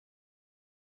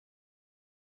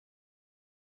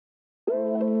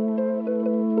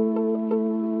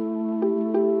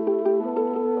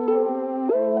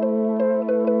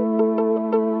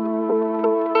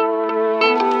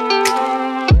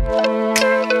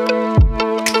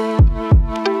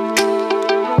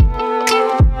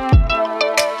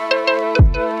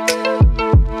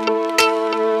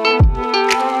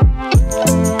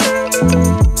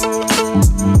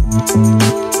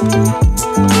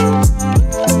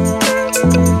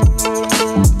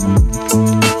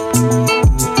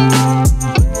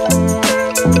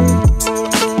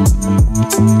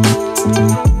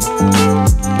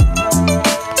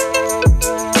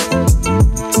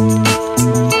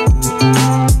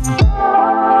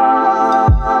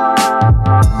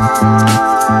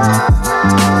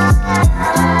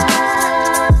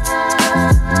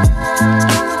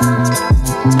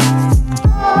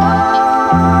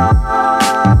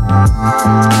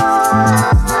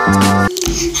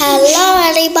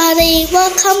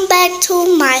welcome back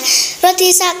to my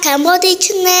Rithisak Cambodia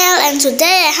channel, and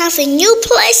today I have a new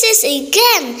places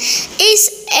again. It's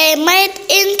made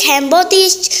in Cambodia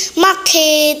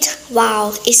market.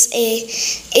 Wow, it's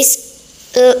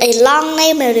a long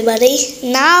name, everybody.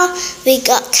 Now we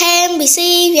got camp. We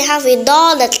see we have a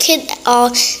doll that kids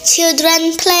or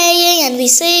children playing, and we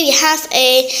see we have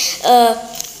a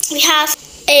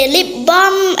lip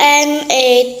balm and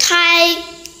a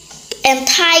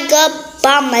tiger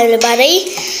balm, everybody.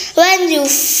 When you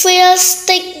feel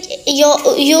stick,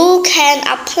 you can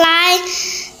apply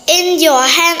in your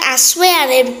hand as well,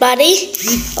 everybody.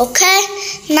 Okay,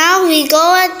 now we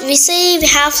see we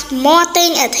have more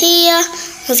thing at here.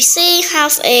 We see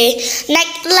have a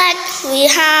necklace, we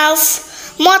have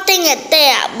more thing at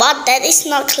there, but that is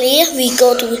not clear. We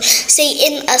go to see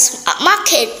in a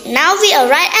market. Now we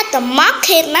arrive at the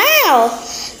market now.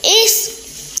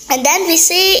 And then we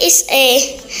see it's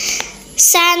a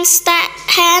sand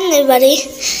stand, everybody.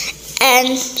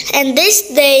 And this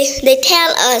they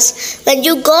tell us when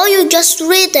you go, you just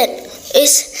read it.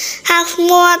 It's have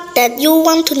more that you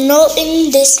want to know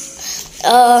in this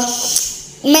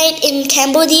made in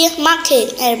Cambodia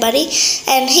market, everybody.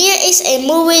 And here is a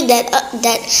movie that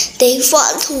they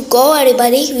want to go,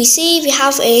 everybody. We see we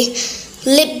have a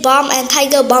lip balm and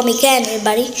tiger balm again,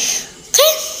 everybody.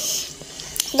 Okay,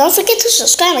 don't forget to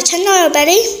subscribe my channel,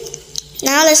 everybody.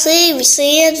 Now let's see. We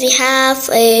see it. We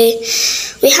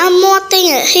have more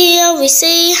thing at here. We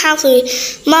see how we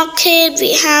market.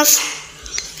 We have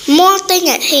more thing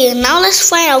at here. Now let's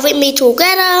find out with me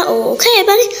together. Okay,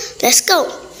 everybody, let's go.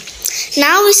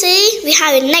 Now we see we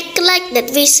have a necklace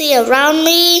that we see around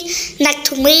me, next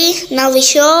to me. Now we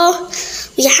show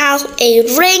we have a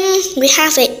ring, we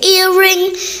have an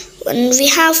earring, and we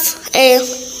have a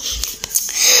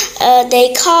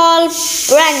they call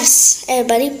brace,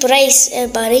 everybody.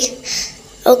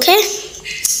 Okay,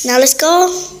 now let's go.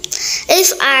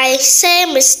 If I say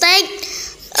mistake,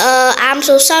 I'm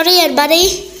so sorry,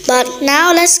 everybody. But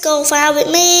now let's go find out with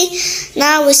me.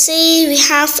 Now we see we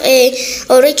have a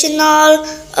original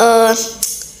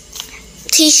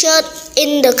t-shirt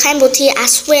in the Cambodia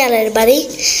as well, everybody.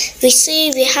 We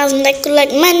see we have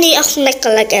necklace, many of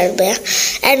necklace, everybody.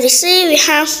 And we see we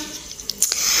have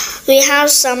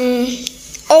some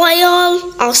oil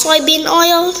or soybean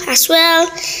oil as well.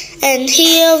 And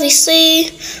here we see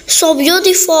so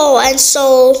beautiful and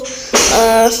so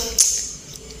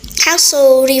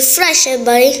so refresh,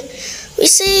 everybody. We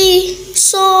see,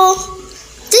 so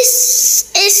this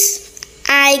is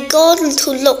I go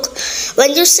to look.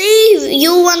 When you see,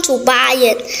 you want to buy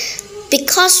it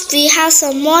because we have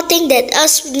some more thing that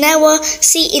us never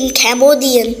see in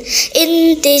Cambodian.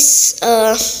 In this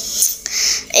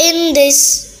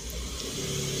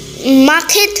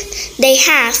market they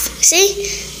have, see,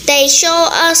 they show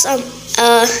us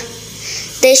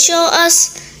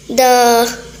the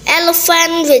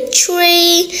elephant with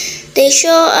tree. They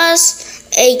show us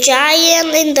a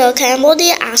giant in the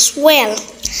Cambodia as well.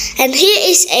 And here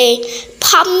is a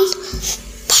plum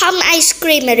ice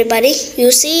cream, everybody.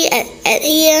 You see at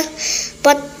here,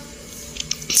 but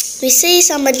we see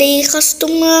somebody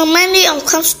customer, many of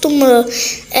customer,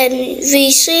 and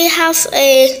we see have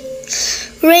a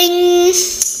ring.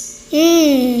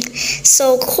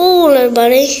 So cool,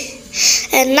 everybody.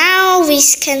 And now we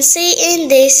can see in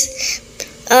this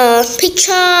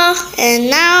picture. And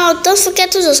now don't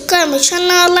forget to subscribe my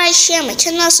channel, like, share my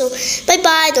channel. So bye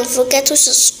bye, don't forget to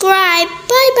subscribe.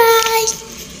 Bye bye.